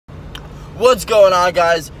What's going on,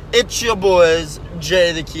 guys? It's your boys,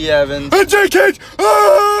 Jay the Key Evans. And Jay Cage!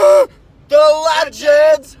 The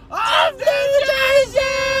legends of New Jersey!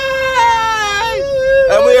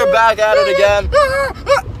 And we are back at it again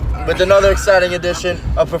with another exciting edition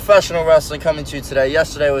of professional wrestling coming to you today.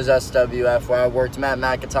 Yesterday was SWF, where I worked Matt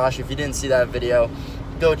McIntosh. If you didn't see that video,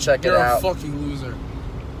 go check it out. You're a fucking loser.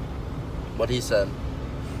 What he said.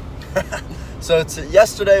 So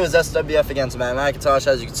yesterday was SWF against Matt McIntosh.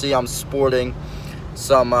 As you can see, I'm sporting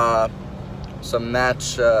some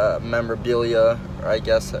match memorabilia, I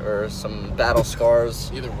guess, or some battle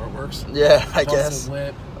scars. Either or works. Yeah, I guess.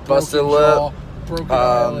 Busted lip, broken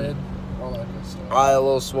eyelid, all that good stuff. Eye a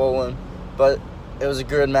little swollen, but it was a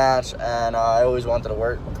good match, and I always wanted to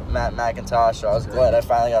work Matt McIntosh, so I was glad I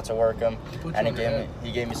finally got to work him. And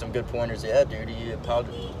he gave me some good pointers. Yeah, dude, he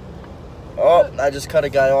apologized. Oh, I just cut a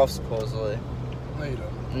guy off supposedly. No, you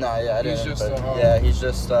don't. No, yeah, I didn't. He's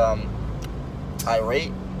just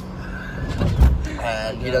irate,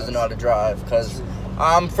 and he doesn't know how to drive because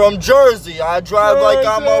I'm from Jersey. I drive like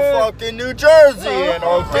I'm a fucking New Jerseyan,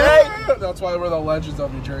 okay? That's why we're the legends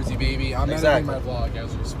of New Jersey, baby. I'm editing my vlog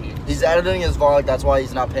as we speak. He's editing his vlog. That's why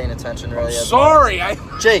he's not paying attention really. Sorry,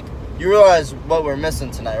 Jake, you realize what we're missing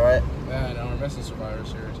tonight, right? Yeah, no, we're missing Survivor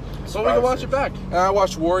Series. So we can watch it back. And I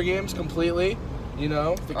watched War Games completely. You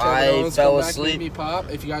know, the Kevin Owens fell comeback asleep. made me pop.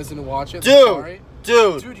 If you guys didn't watch it, Dude, sorry.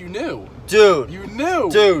 Dude, you knew. Dude, you knew.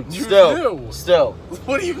 Dude, you still, knew. still.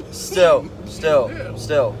 What do you? Still,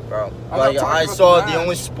 bro. Like I saw, the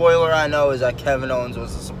only spoiler I know is that Kevin Owens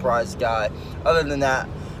was a surprise guy. Other than that,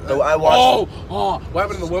 I watched. Oh! What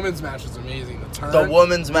happened in the women's match was amazing. The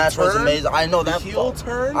women's match was amazing. I know that. The heel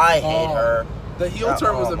turn. I hate her. The heel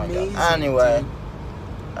turn was amazing.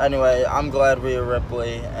 Anyway, I'm glad Rhea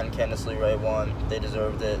Ripley and Candice LeRae won. They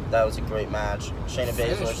deserved it. That was a great match. Shayna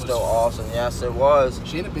Baszler's still awesome. Yes, it was.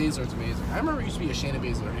 Shayna Baszler's amazing. I remember I used to be a Shayna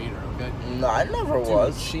Baszler hater, okay? No, I never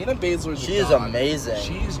was. Shayna Baszler's She is amazing.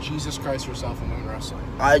 She is Jesus Christ herself in women wrestling.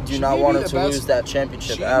 I do not want her to lose that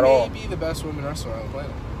championship at all. She may be the best women wrestler on the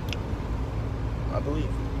planet. I believe.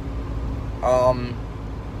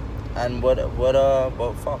 And what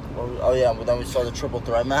fuck? Oh yeah, but then we saw the triple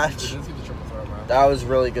threat match. We did see the triple threat match. That was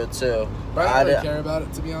really good too. But I didn't care about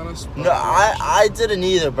it, to be honest. No, I didn't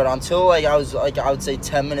either. But until I would say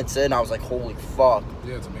 10 minutes in, I was like, holy fuck.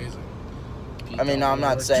 Yeah, it's amazing. I mean, I'm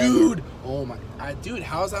not saying. Dude, oh my, dude,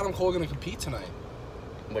 how is Adam Cole gonna compete tonight?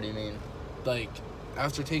 What do you mean? Like,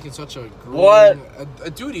 after taking such a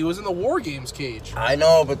what? Dude, he was in the War Games cage. I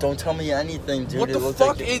know, but don't tell me anything, dude. What the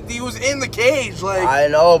fuck? He was in the cage, like. I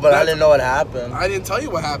know, but I didn't know what happened. I didn't tell you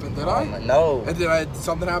what happened, did I? No. And did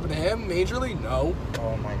something happen to him majorly? No.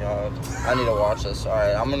 Oh my god, I need to watch this. All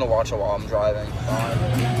right, I'm gonna watch it while I'm driving.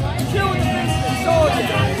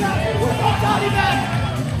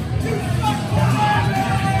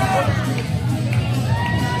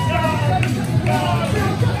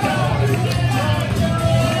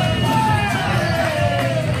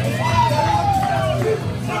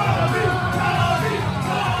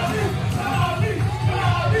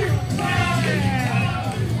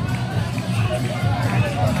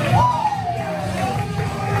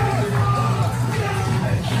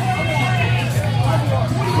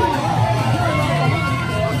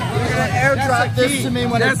 Airdrop this to me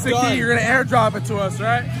when it's done. That's the key. You're gonna airdrop it to us,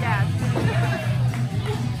 right? Yeah.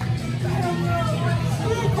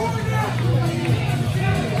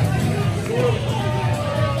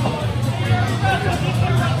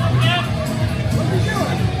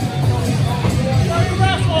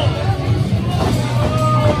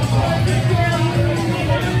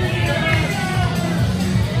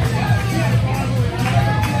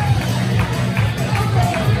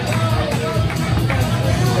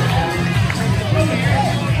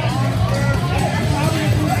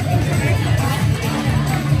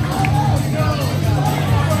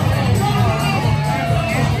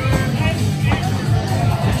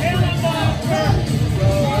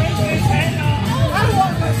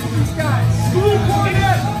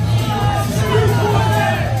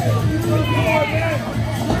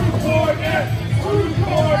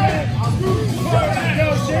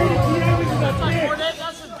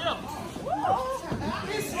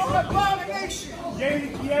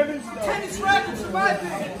 Tennis rackets are my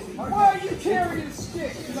thing. Why are you carrying a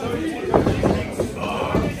stick?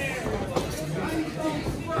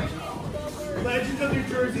 Legends of New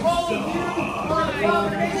Jersey. All of you are an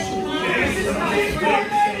abomination. This is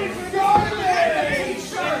not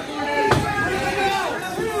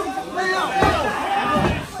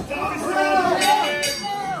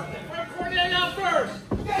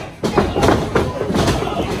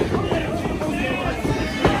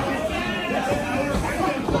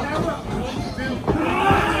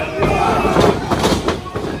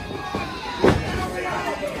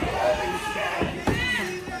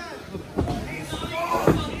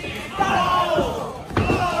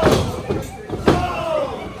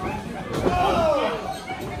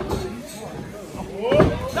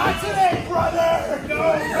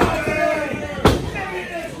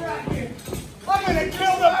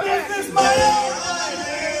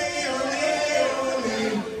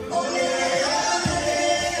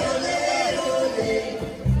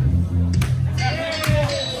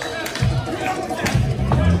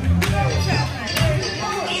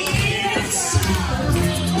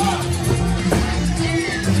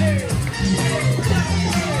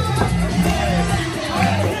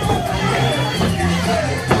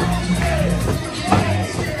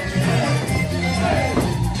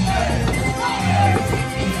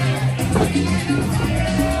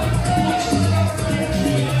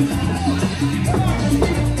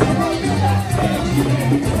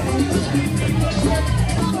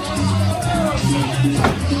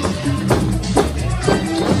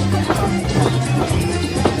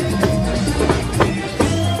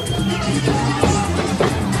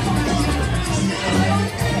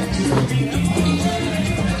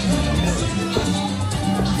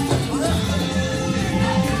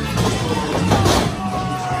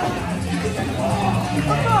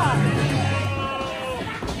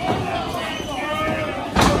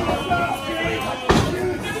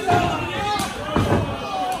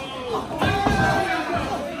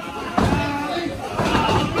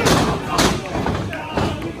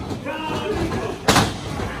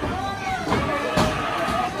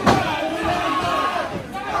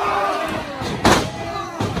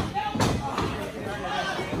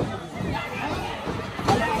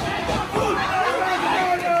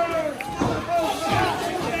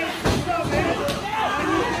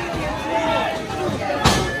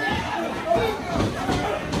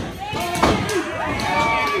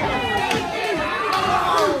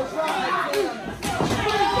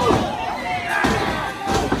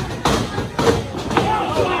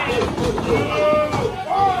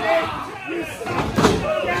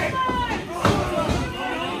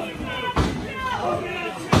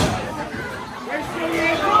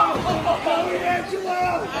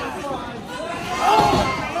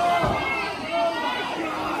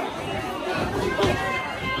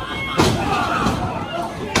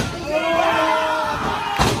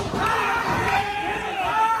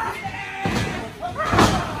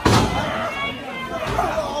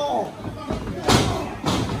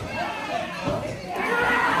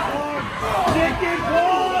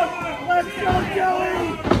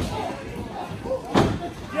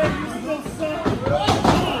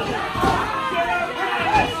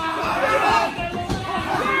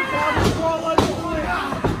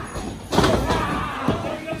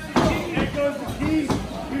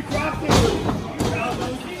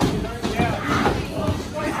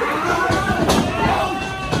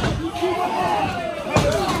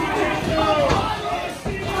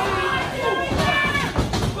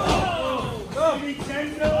Shut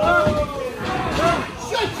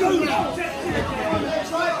your mouth!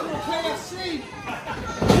 Try for KFC!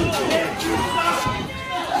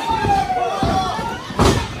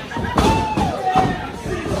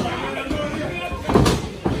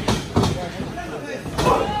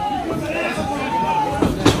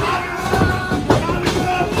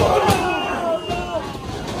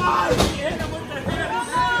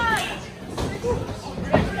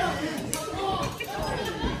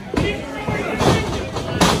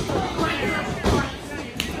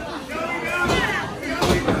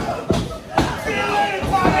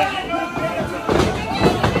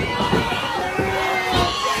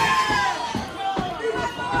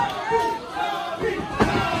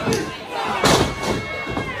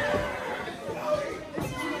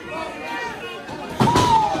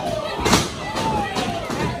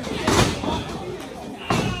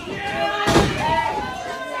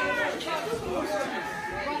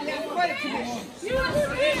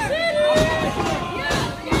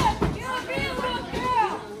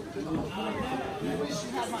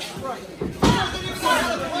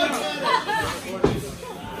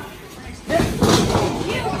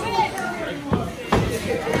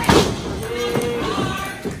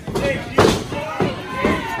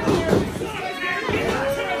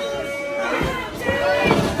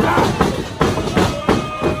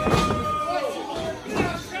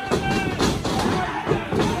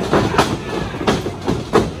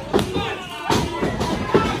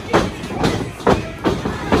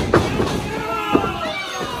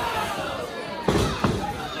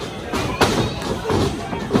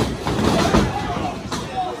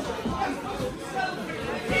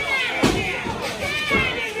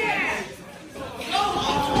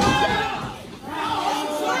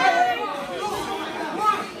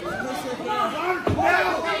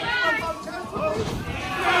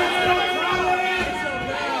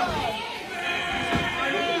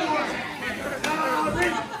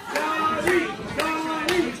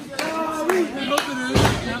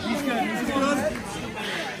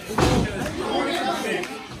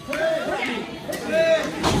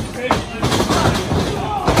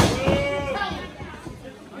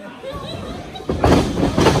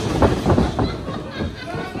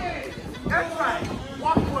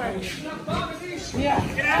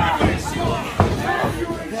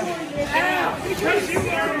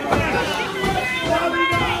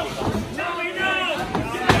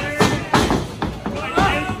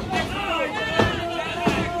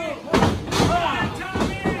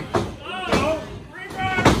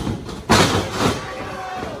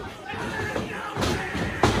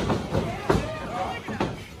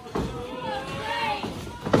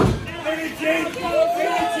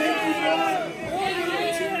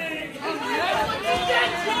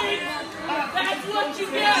 That's what you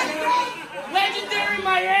get! Legendary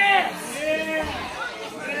my ass!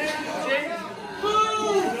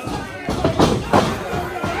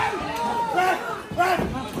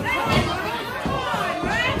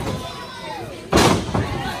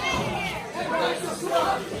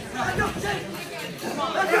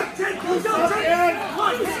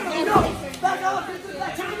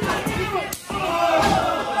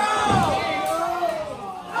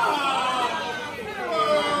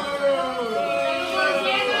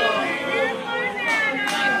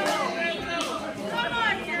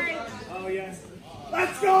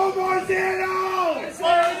 Let's go, Marzano!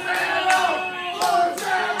 Marzano!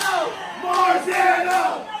 Marzano! Marzano!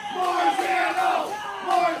 Marzano!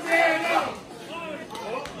 Marzano!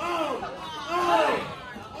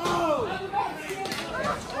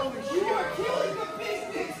 You are killing the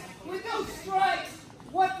business with those strikes!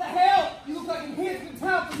 What the hell? You look like enhancement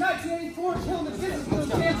talent from 1984 killing the business with those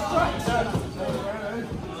damn strikes!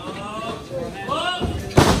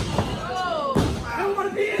 I don't want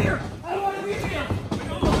to be in here! I don't want to be in here!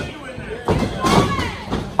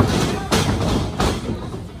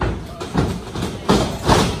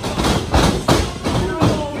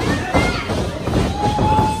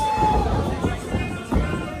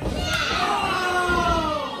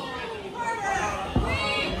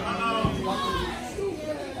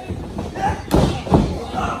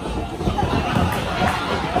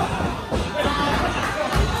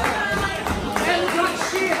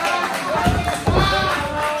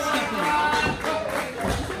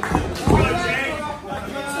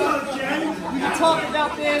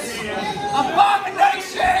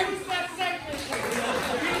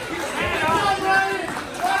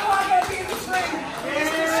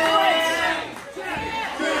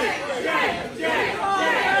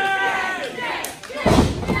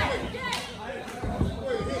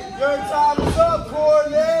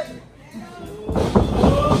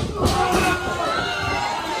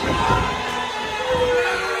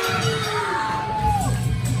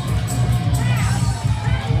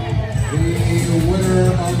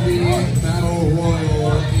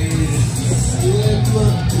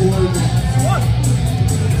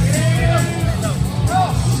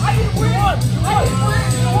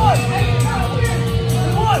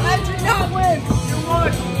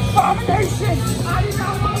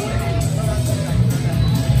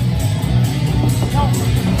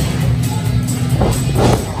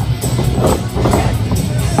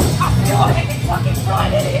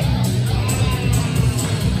 giant idiot!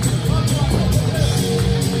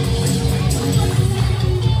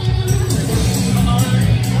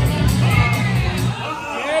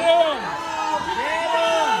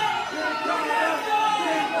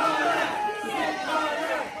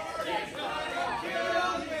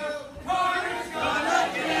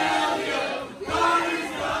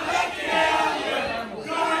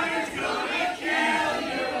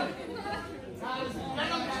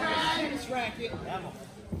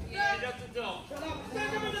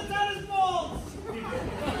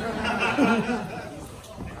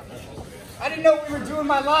 I didn't know we were doing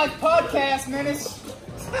my live podcast, Menace.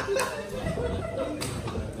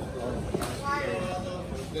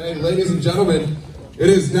 Hey, ladies and gentlemen, it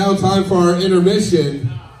is now time for our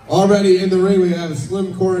intermission. Already in the ring, we have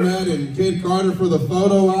Slim Coronet and Kid Carter for the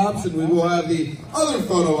photo ops, and we will have the other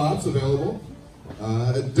photo ops available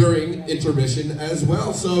during intermission as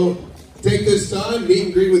well. So take this time, meet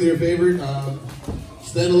and greet with your favorite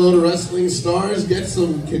standalone wrestling stars, get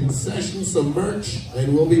some concessions, some merch,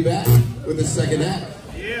 and we'll be back with the second act.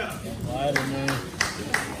 Yeah.